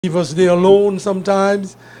leave us there alone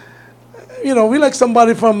sometimes. We like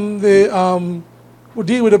somebody from the who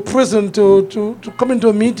deal with the prison to come into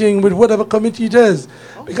a meeting with whatever committee it is.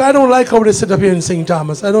 Because I don't like how they sit up here in St.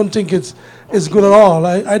 Thomas. I don't think it's good at all.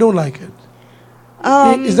 I don't like it.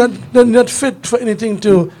 It's not fit for anything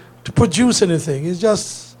to produce anything. It's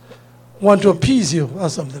just want to appease you or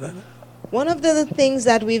something like that. One of the things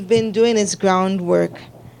that we've been doing is groundwork.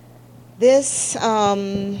 This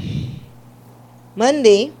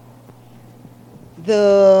Monday,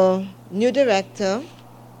 the new director,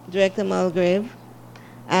 Director Mulgrave,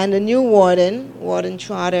 and the new Warden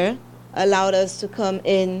Trotter, allowed us to come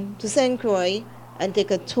in to St. Croix and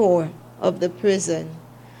take a tour of the prison.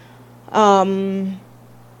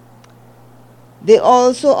 They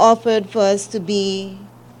also offered for us to be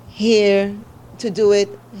here, to do it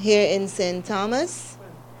here in St. Thomas.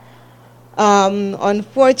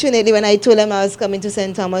 Unfortunately, when I told them I was coming to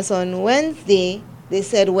St. Thomas on Wednesday, they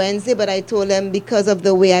said Wednesday, but I told them because of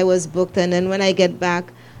the way I was booked, and then when I get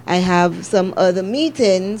back, I have some other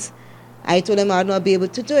meetings. I told them I would not be able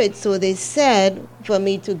to do it. So they said for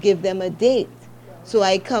me to give them a date. So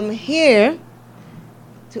I come here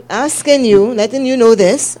to asking you, letting you know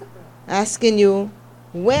this, asking you,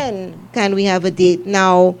 when can we have a date?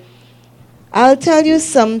 Now, I'll tell you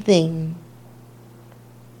something.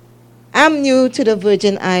 I'm new to the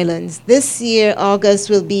Virgin Islands. This year, August,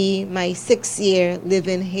 will be my 6th year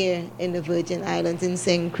living here in the Virgin Islands in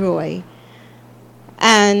St. Croix.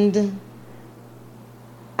 And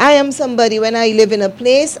I am somebody, when I live in a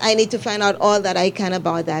place, I need to find out all that I can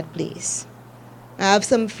about that place. I have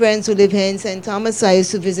some friends who live here in St. Thomas, so I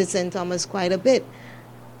used to visit St. Thomas quite a bit.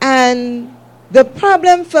 And the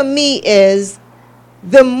problem for me is,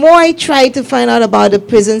 the more I try to find out about the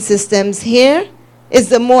prison systems here, is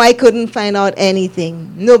the more I couldn't find out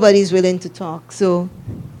anything. Nobody's willing to talk. So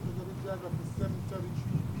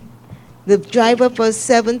the driver for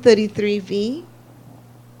 733V,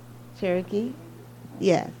 Cherokee?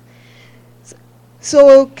 Yeah.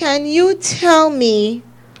 So can you tell me,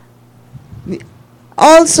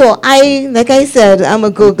 also, like I said, I'm a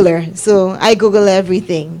Googler, so I Google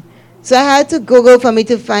everything. So I had to Google for me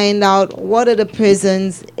to find out what are the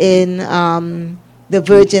prisons in the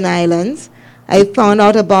Virgin Islands. I found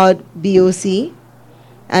out about BOC,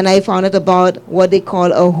 and I found out about what they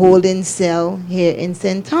call a holding cell here in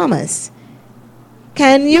St. Thomas.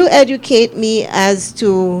 Can you educate me as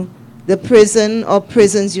to the prison or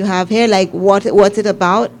prisons you have here? Like what's it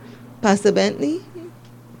about, Pastor Bentley?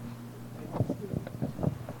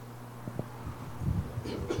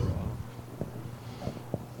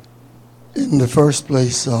 In the first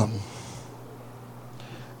place,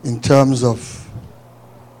 in terms of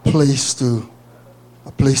a place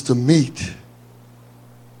to meet,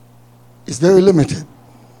 it's very limited.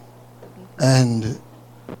 And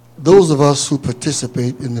those of us who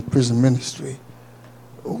participate in the prison ministry,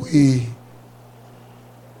 we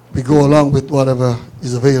go along with whatever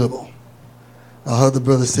is available. I heard the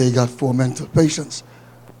brother say he got 4 mental patients.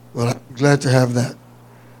 Well, I'm glad to have that,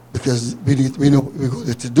 because we know what we go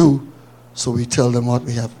there to do, so we tell them what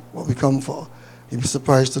we come for. You'd be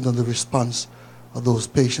surprised to know the response of those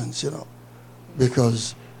patients,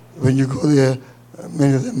 because when you go there,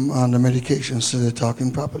 many of them are on the medication, so they're talking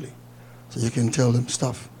properly. So you can tell them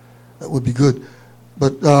stuff that would be good.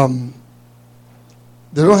 But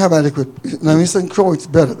they don't have adequate. Now in St. Croix, it's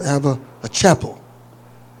better. They have a chapel,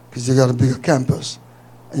 because they got a bigger campus,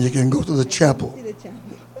 and you can go to the chapel.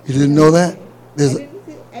 You didn't know that?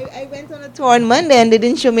 I went on a tour on Monday, and they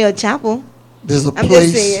didn't show me a chapel. There's a I'm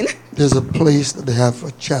place. just saying. There's a place that they have for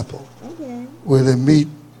a chapel, Okay. where they meet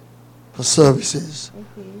for services.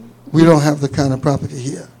 Okay. We don't have the kind of property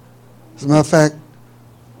here. As a matter of fact,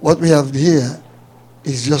 what we have here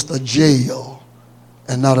is just a jail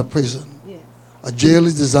and not a prison. Yes. A jail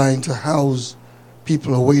is designed to house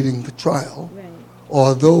people awaiting for trial, Right.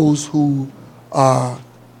 or those who are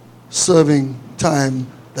serving time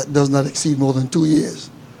that does not exceed more than 2 years.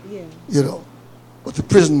 Yeah. But the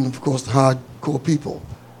prison, of course, the hardcore people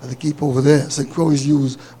that they keep over there. St. Croix is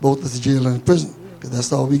used both as a jail and a prison, because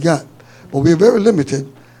that's all we got. But we're very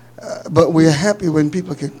limited, but we're happy when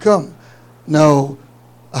people can come. Now,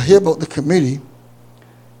 I hear about the committee,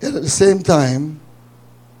 and at the same time,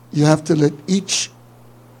 you have to let each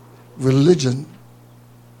religion,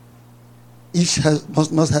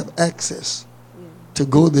 must have access to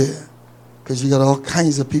go there, because you got all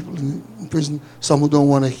kinds of people in prison, some who don't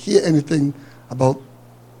want to hear anything about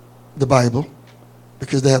the Bible,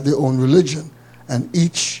 because they have their own religion, and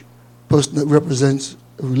each person that represents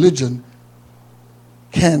a religion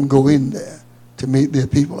can go in there to meet their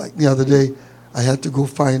people. Like the other day, I had to go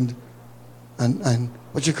find and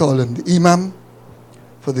what you call him, the imam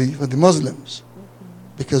for the Muslims,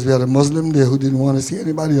 because we had a Muslim there who didn't want to see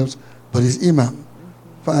anybody else but his imam.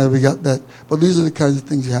 Finally, we got that. But these are the kinds of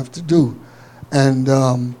things you have to do. And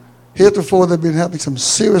heretofore, they've been having some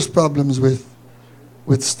serious problems with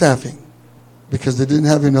staffing because they didn't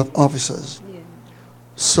have enough officers. Yeah.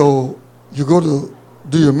 So you go to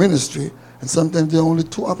do your ministry, and sometimes there are only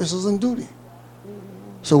 2 officers on duty.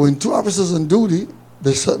 So when 2 officers on duty,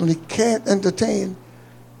 they certainly can't entertain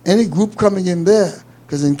any group coming in there,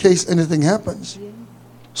 because in case anything happens. Yeah.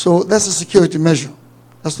 So that's a security measure.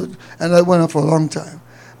 And that went on for a long time.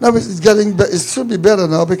 Now it should be better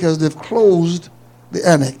now because they've closed the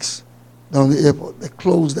annex down the airport. They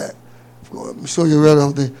closed that. I'm sure you read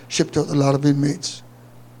how they shipped out a lot of inmates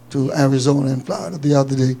to Arizona and Florida the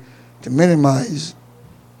other day to minimize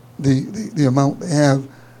the amount they have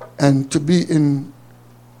and to be in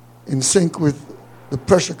sync with the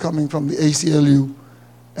pressure coming from the ACLU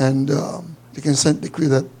and the consent decree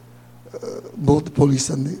that both the police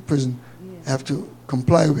and the prison have to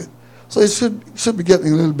comply with. So it should be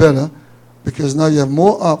getting a little better because now you have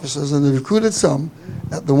more officers and they recruited some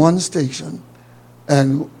at the one station,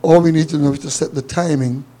 and all we need to know is to set the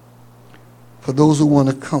timing for those who want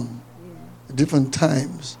to come at different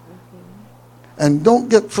times. And don't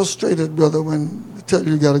get frustrated, brother, when they tell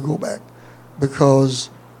you got to go back, because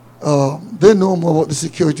they know more about the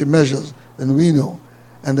security measures than we know,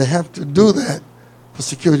 and they have to do that for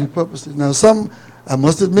security purposes. Now, I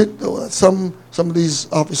must admit, though, that some of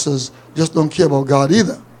these officers just don't care about God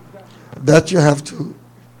either. That you have to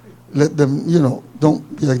let them,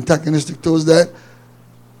 don't be antagonistic towards that.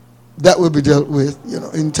 That will be dealt with,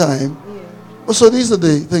 in time. Yeah. So these are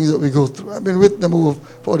the things that we go through. I've been with them over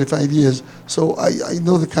 45 years, so I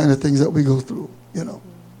know the kind of things that we go through,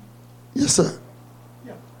 Yes, sir.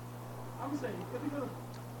 Yeah. I'm saying,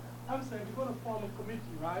 we're going to form a committee,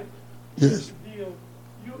 right? Yes. Deal.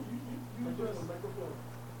 You just,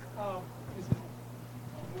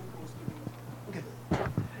 okay.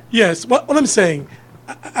 Yes, what I'm saying,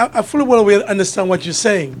 I fully well understand what you're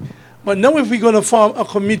saying. But now if we're going to form a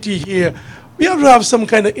committee here, we have to have some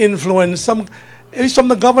kind of influence, it's from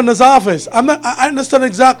the governor's office. I understand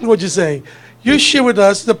exactly what you're saying. You share with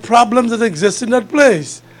us the problems that exist in that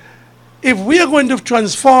place. If we are going to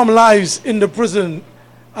transform lives in the prison,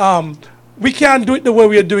 we can't do it the way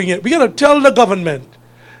we are doing it. We got to tell the government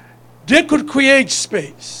they could create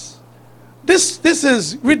space. This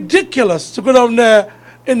is ridiculous to go down there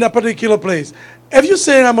in a particular place. If you're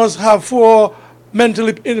saying I must have 4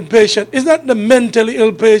 mentally ill patients, is that the mentally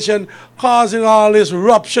ill patient causing all this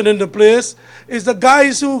eruption in the place? It's the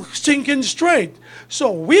guys who thinking straight.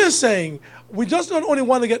 So we're saying we just not only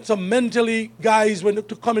want to get some mentally guys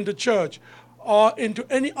to come into church or into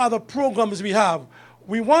any other programs we have.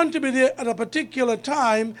 We want to be there at a particular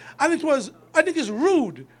time, and I think it's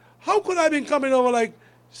rude. How could I be coming over like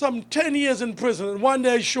some 10 years in prison, and one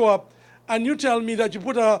day I show up, and you tell me that you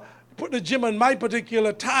put the gym on my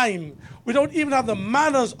particular time? We don't even have the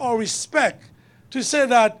manners or respect to say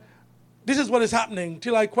that this is what is happening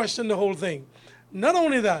till I question the whole thing. Not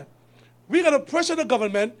only that, we got to pressure the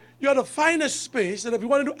government. You got to find a space that if you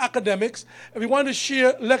want to do academics, if you want to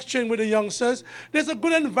share lecturing with the youngsters, there's a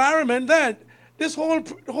good environment there. This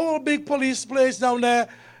whole big police place down there,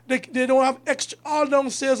 they don't have extra, all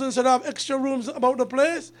downstairs instead of extra rooms about the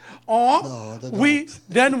place. Or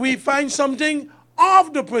No, we find something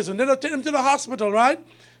off the prison. They'll take them to the hospital, right?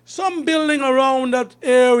 Some building around that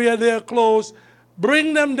area there close,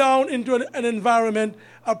 bring them down into an environment,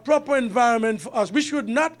 a proper environment for us. We should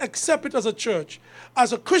not accept it as a church.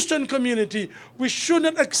 As a Christian community, we should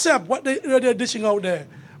not accept what they're dishing out there.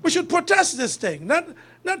 We should protest this thing.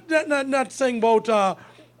 Not saying about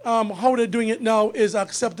how they're doing it now is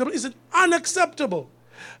acceptable. It's unacceptable.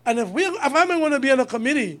 And if I'm going to be on a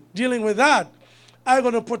committee dealing with that, I'm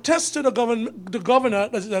going to protest to the governor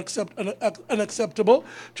that is unacceptable,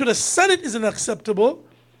 to the Senate is unacceptable,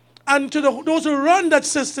 and to those who run that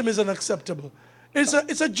system is unacceptable.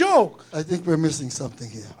 It's a joke. I think we're missing something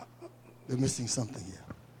here. We're missing something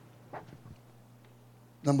here.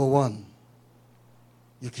 Number one,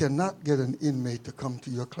 you cannot get an inmate to come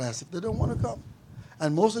to your class if they don't want to come.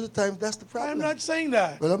 And most of the time, that's the problem. I'm not saying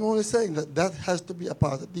that. But I'm only saying that has to be a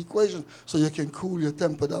part of the equation so you can cool your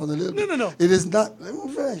temper down a little bit. No. It is not.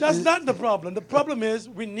 That's not the problem. The problem is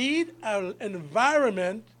we need an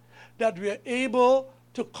environment that we are able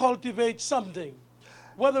to cultivate something.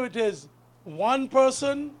 Whether it is 1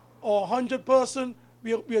 person or 100 person,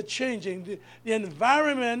 we are changing. The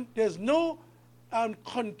environment, there's no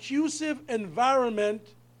conducive environment.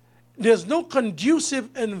 There's no conducive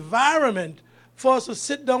environment for us to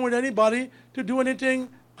sit down with anybody to do anything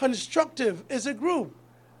constructive as a group.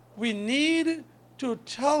 We need to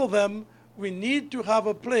tell them we need to have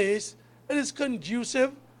a place that is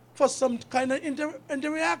conducive for some kind of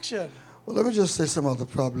interaction. Well, let me just say some other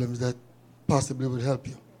problems that possibly would help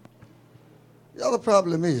you. The other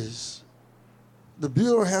problem is the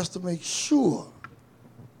Bureau has to make sure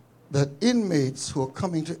that inmates who are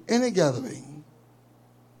coming to any gathering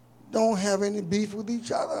don't have any beef with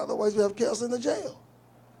each other. Otherwise, we have chaos in the jail.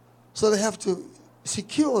 So they have to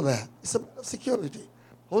secure that. It's a matter of security.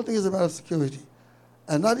 The whole thing is a matter of security.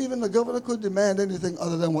 And not even the governor could demand anything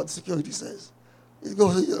other than what security says. It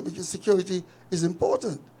goes, because security is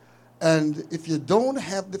important. And if you don't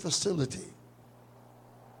have the facility,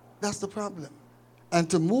 that's the problem. And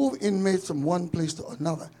to move inmates from one place to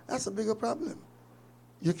another, that's a bigger problem.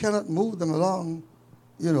 You cannot move them along,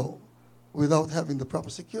 without having the proper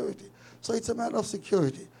security. So it's a matter of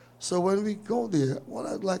security. So when we go there, what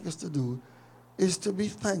I'd like us to do is to be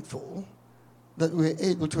thankful that we're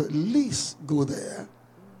able to at least go there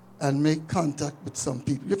and make contact with some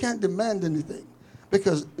people. You can't demand anything,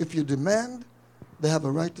 because if you demand, they have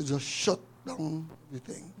a right to just shut down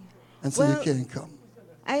everything and say you can't come.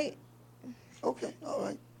 Okay, all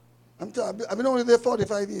right. I've been only there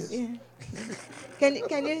 45 years. Yeah. Can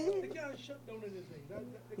you?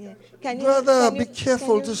 Yeah. Brother, be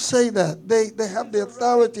careful to say that. They have the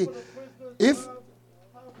authority. If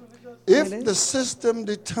the system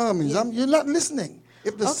determines, you're not listening.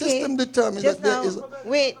 If the system determines that there's a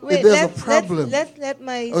problem. Let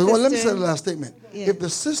my sister. Well, let me say the last statement. Yeah. If the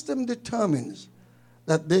system determines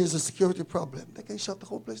that there's a security problem, they can shut the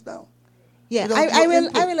whole place down. Yeah,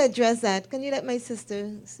 I will address that. Can you let my sister?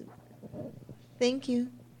 Thank you.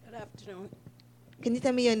 Good afternoon. Can you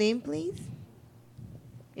tell me your name, please?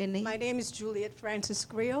 Your name? My name is Juliet Francis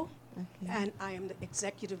Griot, Okay. and I am the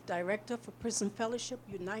Executive Director for Prison Fellowship,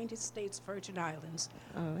 United States Virgin Islands,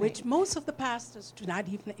 All right. which most of the pastors do not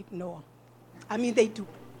even ignore. I mean, they do.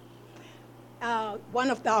 One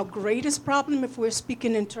of our greatest problems, if we're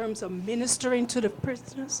speaking in terms of ministering to the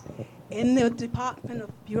prisoners in the Department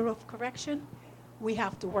of Bureau of Correction, we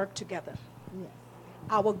have to work together. Yes.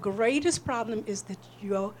 Our greatest problem is that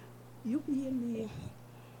you being the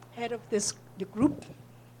head of the group,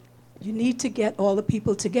 you need to get all the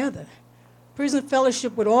people together. Prison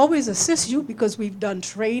Fellowship would always assist you because we've done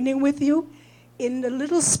training with you in the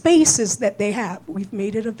little spaces that they have. We've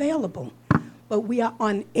made it available. But we are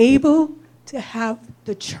unable to have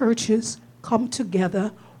the churches come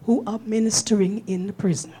together who are ministering in the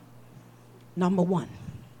prison. Number one.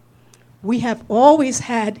 We have always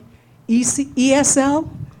had ESL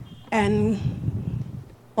and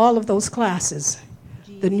all of those classes.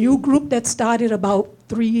 The new group that started about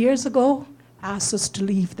 3 years ago asked us to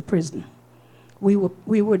leave the prison. We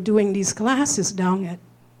were doing these classes down at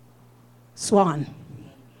Swan.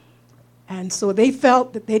 And so they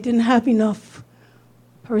felt that they didn't have enough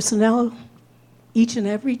personnel each and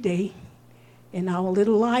every day in our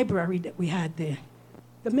little library that we had there.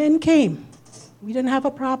 The men came. We didn't have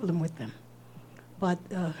a problem with them. But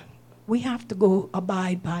we have to go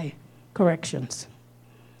abide by corrections.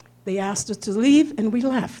 They asked us to leave, and we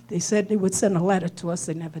left. They said they would send a letter to us.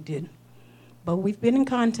 They never did. But we've been in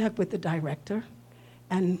contact with the director,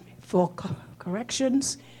 and for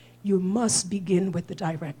corrections, you must begin with the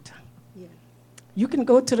director. Yeah. You can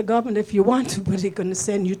go to the government if you want to, but they're going to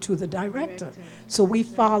send you to the director. So we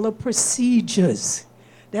follow procedures.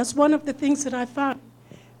 That's one of the things that I found.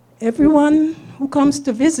 Everyone who comes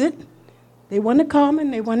to visit, they want to come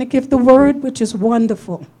and they want to give the word, which is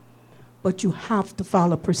wonderful. But you have to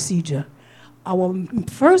follow procedure. Our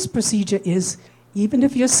first procedure is, even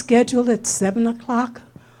if you're scheduled at 7 o'clock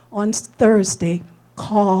on Thursday,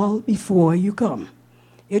 call before you come.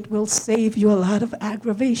 It will save you a lot of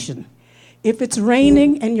aggravation. If it's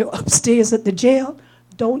raining and you're upstairs at the jail,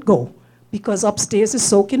 don't go, because upstairs is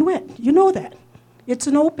soaking wet. You know that. It's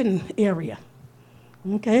an open area.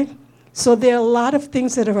 Okay? So there are a lot of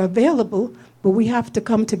things that are available, but we have to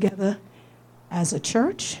come together as a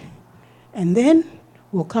church, and then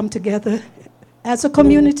we'll come together as a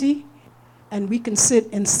community, and we can sit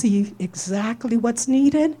and see exactly what's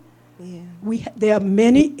needed. Yeah. There are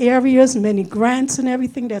many areas, many grants and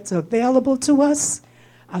everything that's available to us.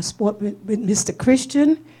 I spoke with Mr.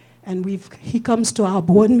 Christian, and he comes to our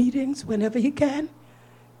board meetings whenever he can.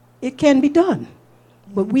 It can be done.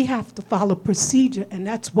 But we have to follow procedure, and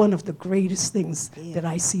that's one of the greatest things that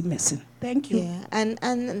I see missing. Thank you. Yeah,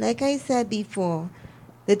 and like I said before,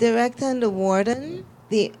 the director and the warden,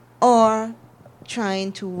 they are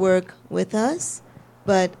trying to work with us,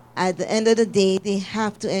 but at the end of the day, they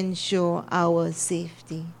have to ensure our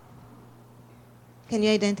safety. Can you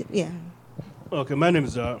identify? Yeah. Okay, my name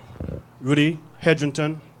is Rudy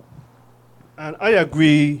Hedrington, and I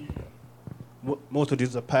agree what most of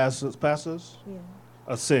these pastors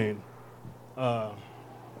are saying. I'm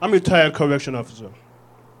a retired correction officer,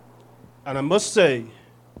 and I must say,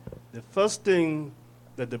 the first thing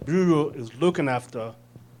that the Bureau is looking after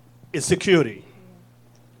is security.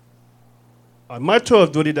 On my tour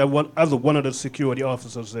of duty, as one of the security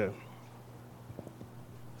officers there,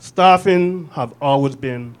 staffing have always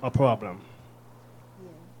been a problem.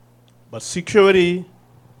 But security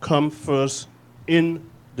comes first in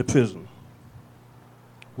the prison.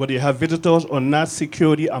 Whether you have visitors or not,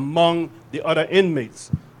 security among the other inmates.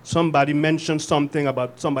 Somebody mentioned something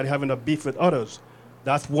about somebody having a beef with others.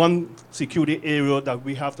 That's one security area that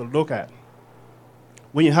we have to look at.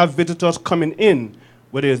 When you have visitors coming in,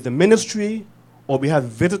 whether it's the ministry or we have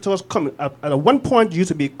visitors coming, at one point it used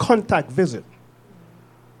to be contact visit.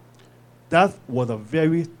 That was a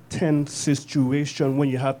very tense situation when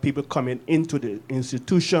you have people coming into the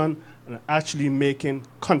institution and actually making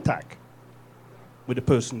contact with the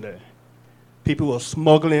person there. People were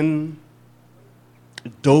smuggling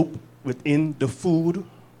dope within the food,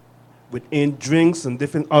 within drinks and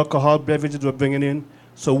different alcohol beverages were bringing in.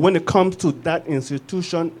 So when it comes to that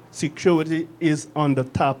institution, security is on the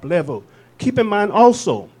top level. Keep in mind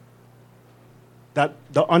also that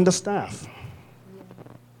they're understaffed.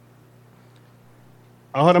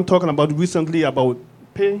 I heard them talking about recently about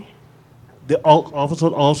pay. The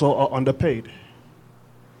officers also are underpaid.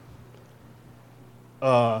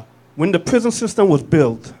 When the prison system was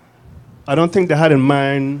built, I don't think they had in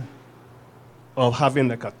mind of having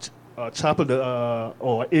like a chapel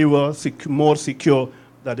or area more secure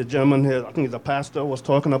that the gentleman here, I think he's a pastor, was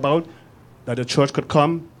talking about, that the church could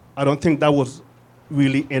come. I don't think that was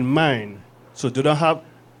really in mind. So they don't have,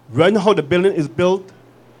 right now how the building is built,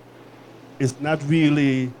 it's not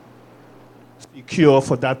really secure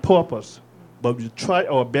for that purpose. But we try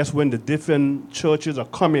our best when the different churches are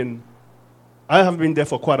coming. I haven't been there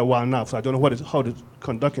for quite a while now, so I don't know how they're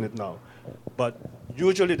conducting it now. But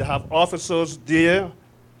usually they have officers there,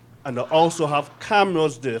 and they also have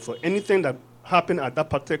cameras there for anything that happened at that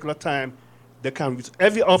particular time. They can,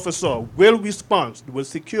 every officer will respond, will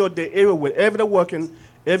secure the area wherever they're working.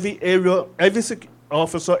 Every area, every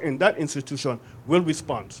officer in that institution will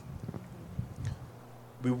respond.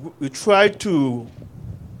 We try to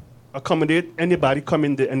accommodate anybody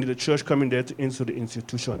coming there, any of the church coming there into the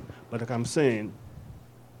institution. But like I'm saying,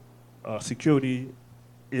 security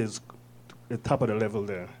is the top of the level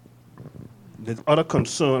there. The other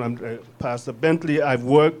concern, Pastor Bentley, I've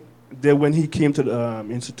worked there when he came to the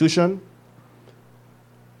institution.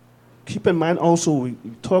 Keep in mind also, we're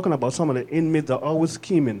talking about some of the inmates that are always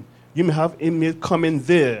scheming. You may have inmates coming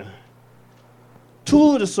there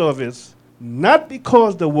to the service, not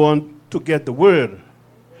because they want to get the word.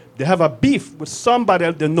 They have a beef with somebody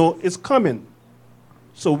else they know is coming.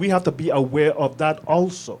 So we have to be aware of that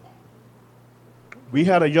also. We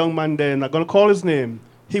had a young man there, and I'm going to call his name.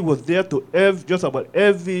 He was there to just about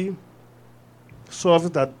every service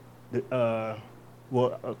that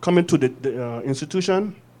were coming to the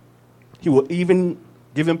institution. He was even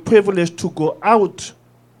given privilege to go out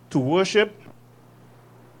to worship.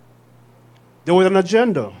 There was an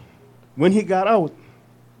agenda. When he got out,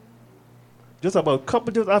 just about a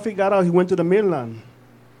couple days after he got out, he went to the mainland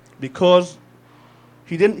because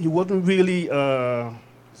he wasn't really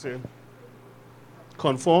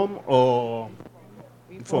conform or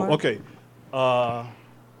inform. Okay,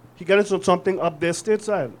 he got into something up there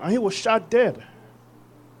stateside, and he was shot dead.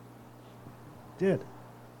 Dead.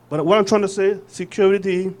 But what I'm trying to say,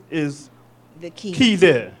 security is The key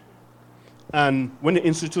there. And when the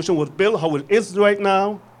institution was built, how it is right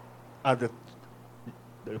now, as the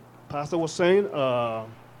pastor was saying, to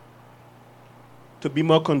be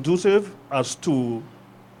more conducive as to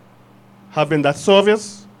having that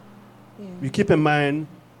service, we keep in mind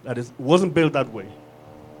that it wasn't built that way.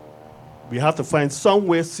 We have to find some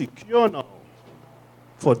way secure now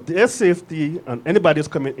for their safety and anybody who's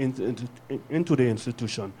coming into the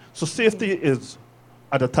institution. So safety is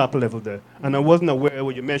at the top level there. And I wasn't aware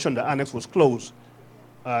when you mentioned the annex was closed.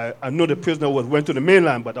 I know the prisoner went to the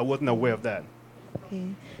mainland, but I wasn't aware of that.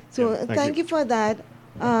 Okay. So Yeah, thank you for that.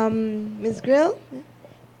 Ms. Grill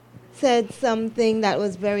said something that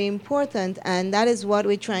was very important, and that is what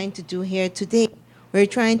we're trying to do here today. We're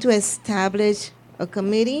trying to establish a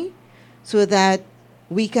committee so that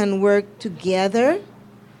we can work together,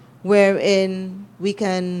 wherein we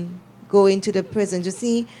can go into the prison. You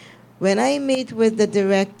see, when I meet with the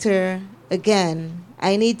director again,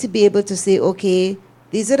 I need to be able to say, okay,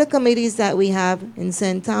 These are the committees that we have in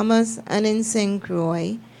St. Thomas and in St.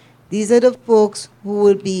 Croix. These are the folks who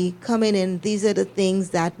will be coming in. These are the things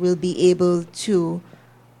that we'll be able to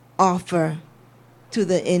offer to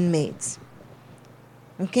the inmates.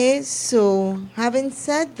 Okay, so having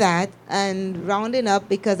said that and rounding up,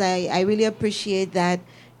 because I really appreciate that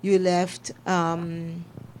you left,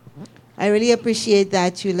 I really appreciate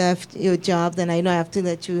that you left your jobs, and I know I have to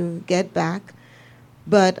let you get back.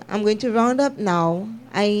 But I'm going to round up now.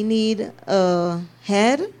 I need a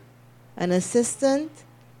head, an assistant,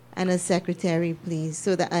 and a secretary, please.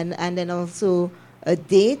 So that, and then also a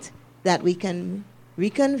date that we can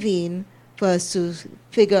reconvene for us to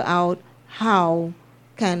figure out how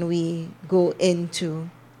can we go into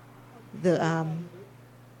the,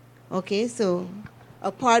 okay, so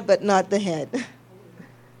a part but not the head.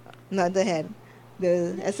 Not the head.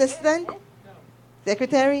 The assistant,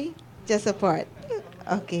 secretary, just a part.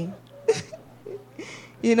 Okay.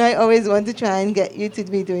 You know, I always want to try and get you to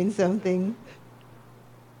be doing something.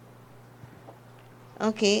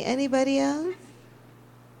 Okay, anybody else?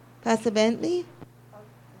 Pastor Bentley?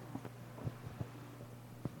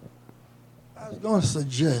 I was going to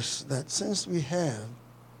suggest that since we have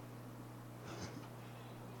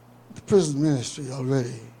the prison ministry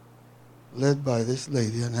already led by this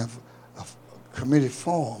lady and have a committee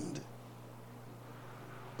formed,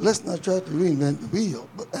 let's not try to reinvent the wheel,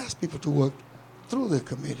 but ask people to work through the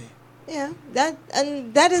committee. Yeah, that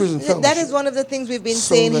is one of the things we've been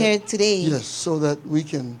So saying that- here today. Yes, so that we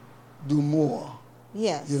can do more,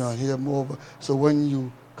 Yes. you know, and hear more. So when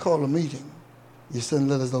you call a meeting, you send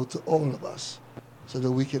letters out to all of us so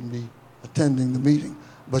that we can be attending the meeting.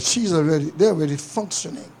 But they're already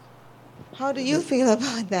functioning. How do you feel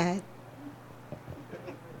about that?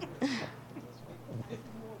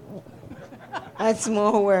 That's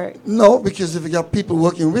more work. No, because if you got people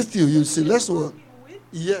working with you, you see less work.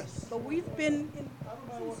 Yes. But we've been,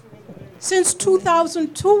 since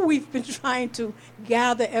 2002, we've been trying to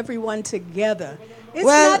gather everyone together. It's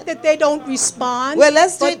Well- not that they don't respond. Well,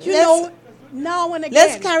 let's do but it- you let's- know, now and again.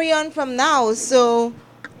 Let's carry on from now. So,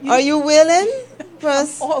 are you willing for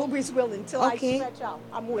us? Always willing till Okay. I stretch out.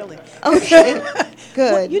 I'm willing. Okay, Well,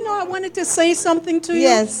 good. you know, I wanted to say something to you.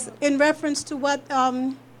 Yes. In reference to what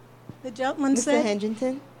the gentleman Mr. said.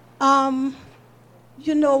 Hedrington?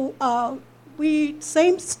 You know,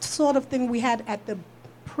 same sort of thing we had at the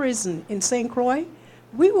prison in St. Croix.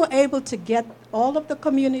 We were able to get all of the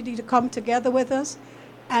community to come together with us,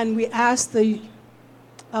 and we asked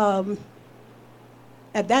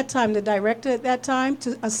at that time, the director at that time,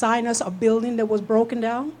 to assign us a building that was broken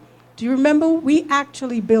down. Do you remember? We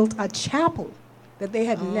actually built a chapel that they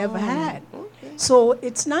had never had. Okay. So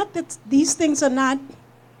it's not that these things are not,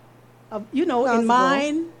 in Possible.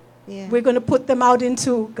 mind. Yeah. We're going to put them out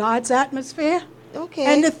into God's atmosphere. Okay.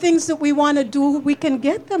 And the things that we want to do, we can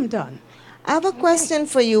get them done. I have a question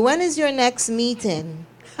for you. When is your next meeting?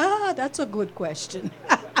 That's a good question.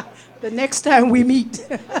 The next time we meet.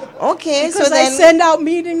 Okay, so Because I then, send out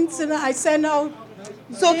meetings and I send out.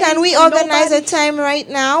 so can we things and organize a nobody- time right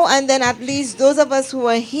now, and then at least those of us who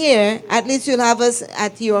are here, at least you'll have us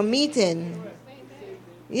at your meeting.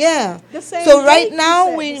 Yeah. The same So right date, you now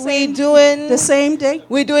said, we're the same day?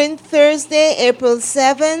 We're doing Thursday, April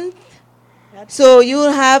 7th. So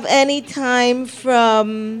you'll have any time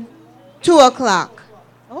from 2 o'clock.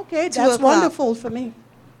 Okay, 2 that's o'clock. wonderful for me.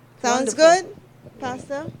 Sounds Wonderful. good,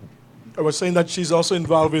 Pastor? I was saying that she's also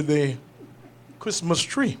involved with the Christmas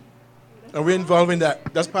tree. And we're involved in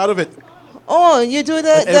that. That's part of it. Oh, you do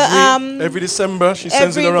Every December, she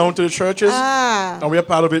sends it every- around to the churches. Ah. And we are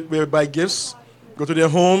part of it. We buy gifts, go to their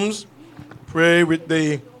homes, pray with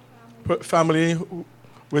the family,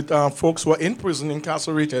 with folks who are in prison,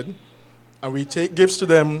 incarcerated. And we take gifts to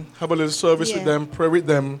them, have a little service Yeah. with them, pray with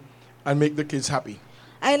them, and make the kids happy.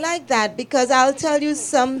 I like that because I'll tell you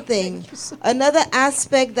something. Another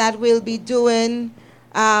aspect that we'll be doing,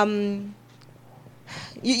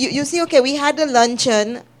 you see, okay, we had the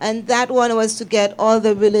luncheon, and that one was to get all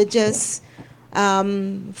the religious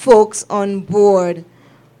folks on board.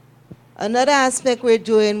 Another aspect we're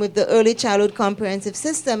doing with the early childhood comprehensive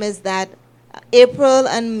system is that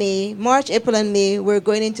March, April, and May, we're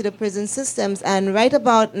going into the prison systems. And right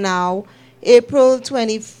about now, April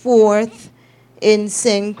 24th in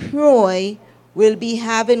St. Croix, we'll be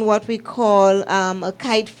having what we call a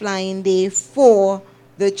kite flying day for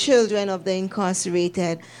the children of the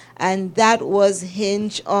incarcerated. And that was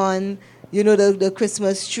hinged on, the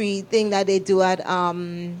Christmas tree thing that they do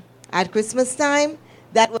at Christmas time.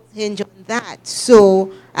 That was hinged on that.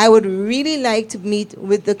 So I would really like to meet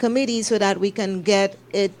with the committee so that we can get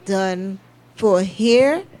it done for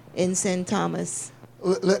here in St. Thomas.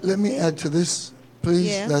 Let me add to this, please.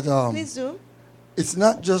 Yeah. That Please do. it's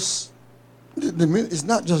not just it's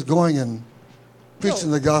not just going and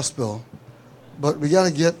preaching the gospel, but we got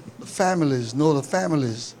to get the families, know the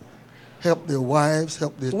families, help their wives,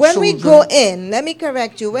 help their When children. we go in, let me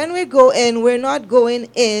correct you. When we go in, we're not going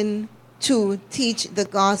in to teach the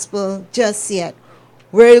gospel just yet.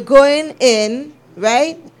 We're going in,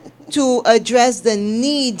 right, to address the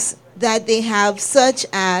needs that they have, such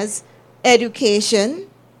as education,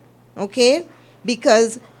 okay?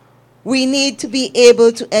 Because we need to be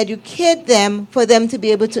able to educate them for them to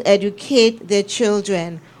be able to educate their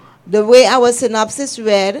children. The way our synopsis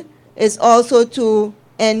read is also to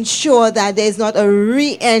ensure that there's not a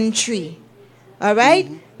re-entry. All right?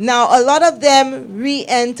 Now, a lot of them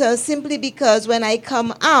re-enter simply because when I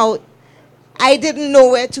come out, I didn't know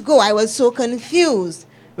where to go. I was so confused,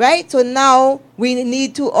 right? So now we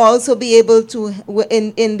need to also be able to,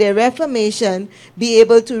 in their reformation, be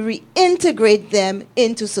able to reintegrate them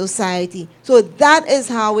into society. So that is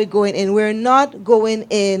how we're going in. We're not going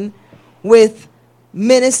in with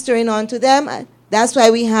ministering unto them. That's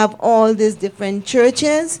why we have all these different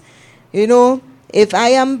churches. You know, if I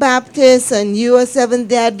am Baptist and you are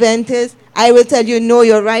Seventh-day Adventist, I will tell you, no,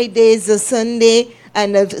 your right day is a Sunday.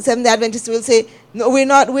 And the Seventh-day Adventists will say, no, we're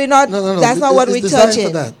not, No. that's not what we're touching.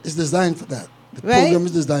 For that. It's designed for that. The Right? program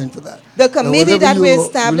is designed for that. The committee that we're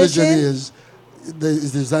establishing is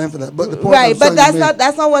designed for that. But the point right, but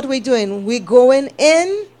that's not what we're doing. We're going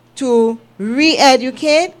in to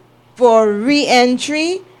re-educate for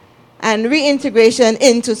re-entry and reintegration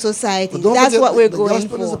into society. That's what we're going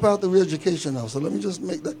for. The gospel is a part of the re-education now. So let me just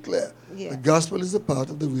make that clear. Yeah. The gospel is a part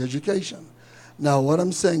of the re-education. Now, what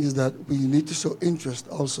I'm saying is that we need to show interest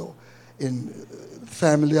also in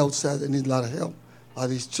family outside that need a lot of help. Are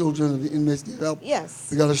these children, are the inmates need help? Yes.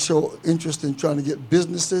 We got to show interest in trying to get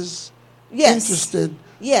businesses interested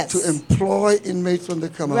Yes. to employ inmates when they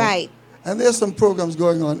come out. Right. And there's some programs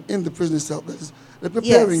going on in the prison itself. They're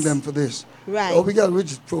preparing them for this. Right. Oh, we got a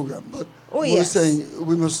rigid program, but we're saying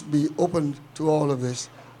we must be open to all of this.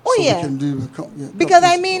 Oh, so yeah. We can do because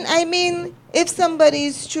I mean, if somebody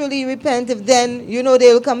is truly repentant, then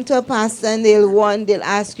they'll come to a pastor and they'll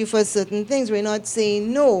ask you for certain things. We're not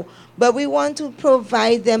saying no, but we want to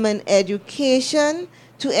provide them an education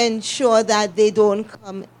to ensure that they don't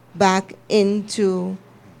come back into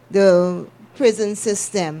the prison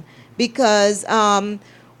system. Because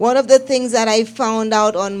one of the things that I found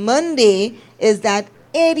out on Monday is that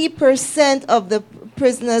 80% of the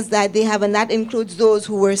prisoners that they have, and that includes those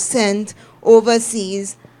who were sent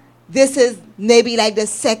overseas, this is maybe like the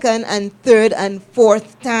second and third and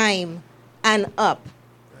fourth time and up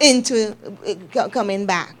into coming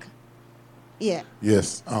back. Yeah.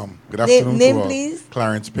 Yes. Good afternoon. Name, please.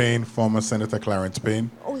 Clarence Payne, former Senator Clarence Payne.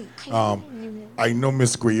 Oh, I know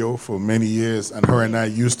Miss Griot for many years, and her and I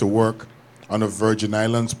used to work on a Virgin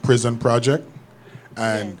Islands prison project.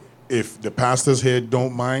 And if the pastors here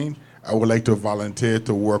don't mind, I would like to volunteer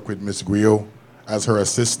to work with Miss Griot as her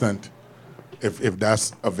assistant, if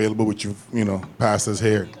that's available with you, pastors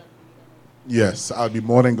here. Yes, I'll be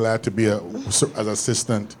more than glad to be as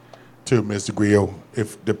assistant to Miss Griot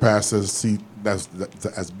if the pastors see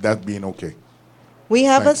that being okay. We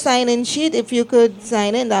have Thanks. a sign-in sheet. If you could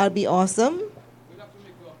sign in, that would be awesome.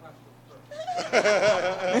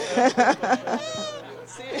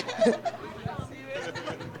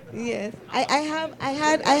 Yes,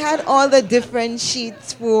 I had all the different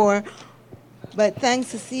sheets but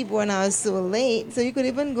thanks to Seaborn, I was so late. So you could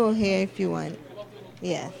even go here if you want.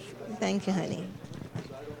 Yes, thank you, honey.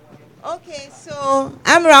 Okay, so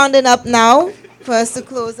I'm rounding up now for us to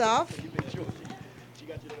close off.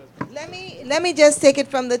 Let me just take it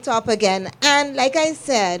from the top again. And like I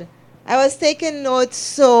said, I was taking notes,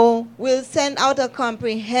 so we'll send out a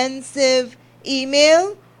comprehensive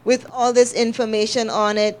email with all this information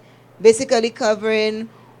on it, basically covering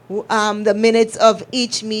the minutes of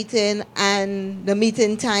each meeting and the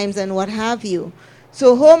meeting times and what have you.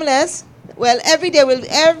 So homeless, well, every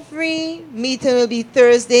meeting will be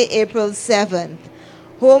Thursday, April 7th.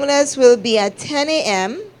 Homeless will be at 10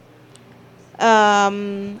 a.m.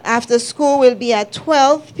 After school will be at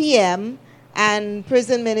 12 p.m. and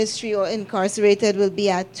prison ministry or incarcerated will be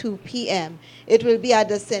at 2 p.m. It will be at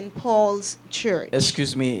the St. Paul's Church.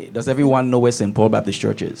 Excuse me, does everyone know where St. Paul Baptist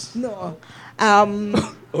Church is? No.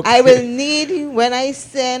 I will need, when I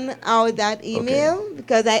send out that email,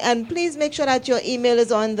 because and please make sure that your email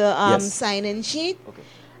is on the sign-in sheet. Okay.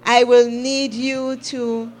 I will need you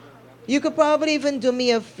could probably even do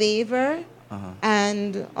me a favor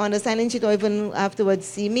and on the sign-in sheet or even afterwards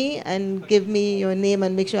see me and give me your name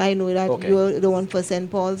and make sure I know that you're the one for St.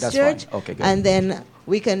 Paul's That's Church. fine. Okay, good. And then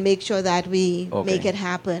we can make sure that we Okay. make it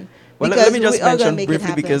happen. Well, let Because me just we are gonna mention make it briefly,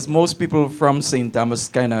 happen. because most people from St. Thomas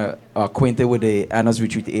kind of are acquainted with the Anna's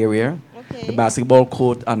Retreat area. Okay. The basketball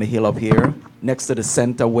court on the hill up here, next to the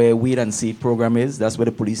center where Weed and Seed program is. That's where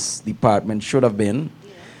the police department should have been.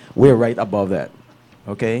 Yeah. We're right above that.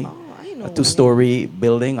 Okay? Oh, I know A where. 2-story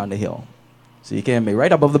building on the hill. So you can be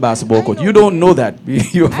right above the basketball I court. know You don't where. know that.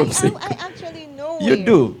 You're from St. I actually know You where.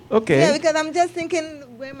 do? Okay. Yeah, because I'm just thinking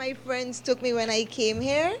where my friends took me when I came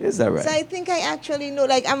here. Is that right? So I think I actually know.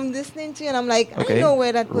 Like, I'm listening to you and I'm like, Okay. I know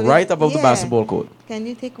where that police. Right above the Yeah. basketball court. Can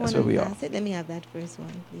you take That's one where we and are. pass it? Let me have that first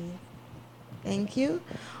one, please. Thank you.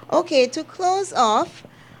 Okay, to close off,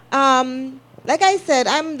 like I said,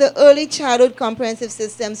 I'm the Early Childhood Comprehensive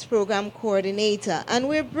Systems Program Coordinator, and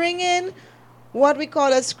we're bringing what we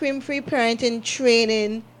call a scream-free parenting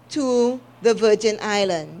training to the Virgin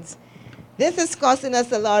Islands. This is costing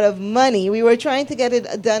us a lot of money. We were trying to get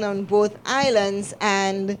it done on both islands,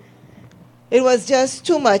 and it was just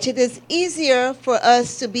too much. It is easier for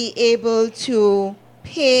us to be able to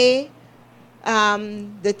pay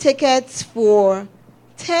the tickets for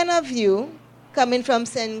 10 of you coming from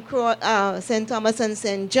St. Thomas and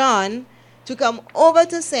St. John to come over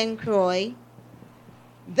to St. Croix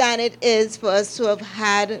than it is for us to have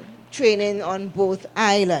had training on both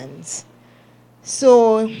islands.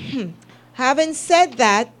 So, having said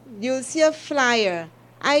that, you'll see a flyer.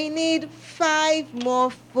 I need 5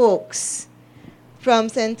 more folks from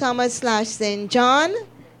St. Thomas/St. John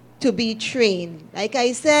to be trained. Like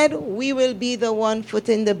I said, we will be the one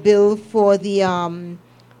footing the bill for the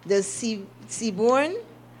Seabourn,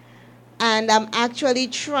 and I'm actually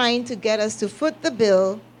trying to get us to foot the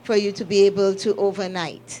bill for you to be able to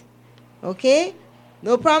overnight. Okay?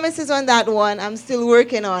 No promises on that one. I'm still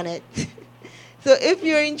working on it. So if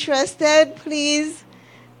you're interested, please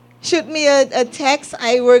shoot me a text.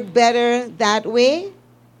 I work better that way.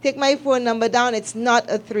 Take my phone number down. It's not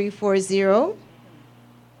a 340.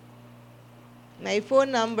 My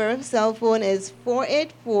phone number, cell phone, is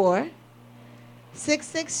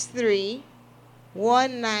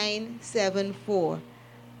 484-663-1974.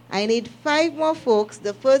 I need 5 more folks.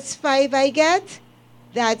 The first 5 I get,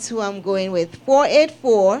 that's who I'm going with.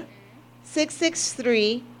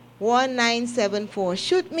 484-663-1974.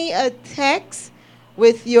 Shoot me a text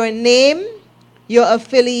with your name, your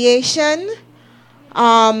affiliation,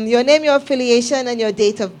 your affiliation, and your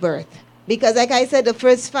date of birth. Because like I said, the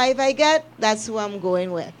first 5 I get, that's who I'm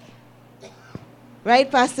going with.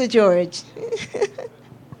 Right, Pastor George?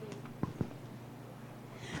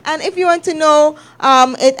 And if you want to know,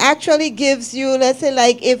 it actually gives you, let's say,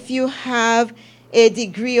 like if you have a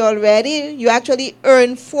degree already, you actually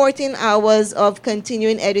earn 14 hours of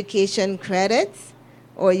continuing education credits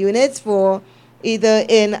or units for either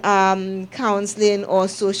in counseling or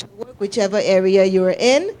social work, whichever area you're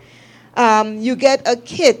in. You get a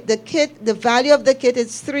kit. The value of the kit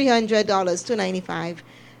is $300, $295,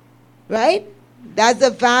 right? That's the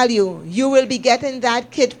value. You will be getting that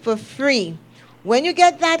kit for free. When you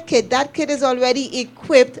get that kit is already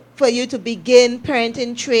equipped for you to begin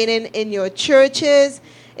parenting training in your churches,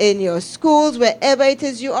 in your schools, wherever it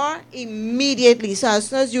is you are, immediately. So as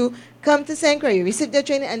soon as you come to St. Croix, you receive the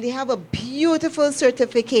training, and they have a beautiful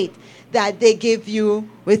certificate that they give you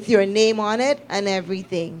with your name on it and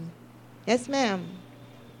everything. Yes, ma'am.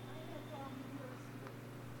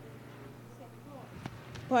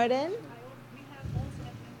 Pardon?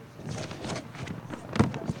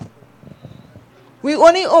 We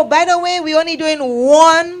only, oh, by the way, we only doing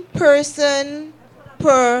 1 person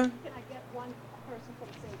per. Can I get one person from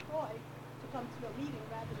St. Croix to come to a meeting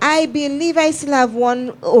rather than I believe I still have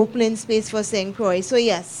 1 opening space for St. Croix, so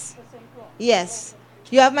yes. for St. Croix? Yes.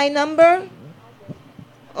 You have my number?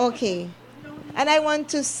 Okay. And I want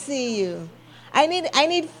to see you. I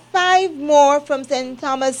need 5 more from St.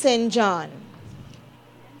 Thomas, St. John.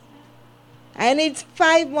 I need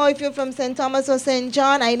 5 more if you're from St. Thomas or St.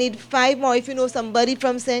 John. I need 5 more if you know somebody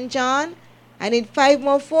from St. John. I need 5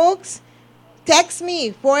 more folks. Text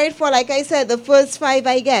me, 484, like I said, the first 5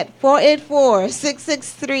 I get.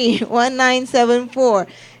 484-663-1974.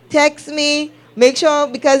 Text me. Make sure,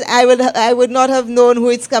 because I would not have known who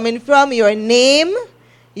it's coming from, your name,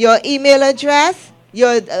 your email address,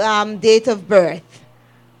 your date of birth.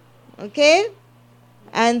 Okay?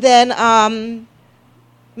 And then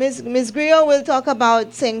Ms. Griot will talk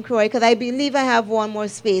about St. Croix, because I believe I have 1 more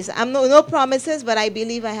space. No promises, but I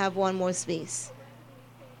believe I have 1 more space.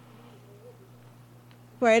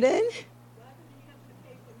 Pardon?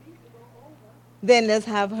 Then let's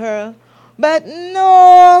have her. But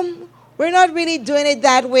no, we're not really doing it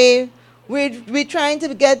that way. We're trying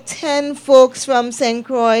to get 10 folks from St.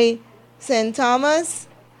 Croix St. Thomas,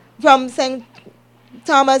 from St.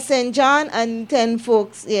 Thomas, St. John, and 10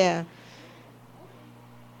 folks, yeah.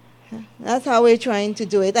 That's how we're trying to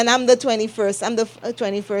do it. And I'm the 21st. I'm the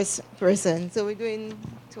 21st person. So we're doing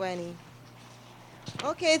 20.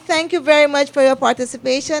 Okay, thank you very much for your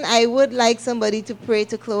participation. I would like somebody to pray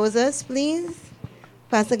to close us, please.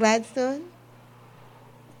 Pastor Gladstone.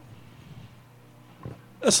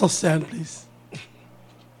 Let's all stand, please.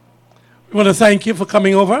 We want to thank you for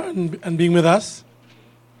coming over and being with us.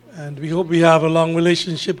 And we hope we have a long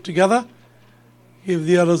relationship together. Give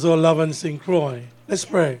the others our love and St. Croix. Let's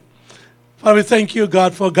pray. Father, we thank you,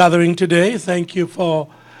 God, for gathering today. Thank you for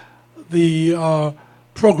the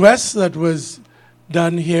progress that was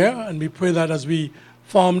done here. And we pray that as we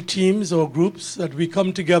form teams or groups, that we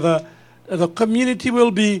come together, that the community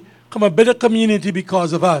will become a better community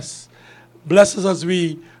because of us. Bless us as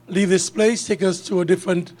we leave this place. Take us to a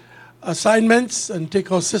different assignments and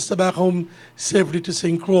take our sister back home safely to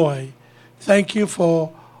St. Croix. Thank you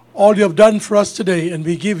for all you have done for us today. And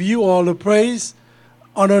we give you all the praise,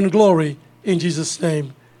 honor, and glory in Jesus'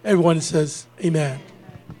 name. Everyone says, amen.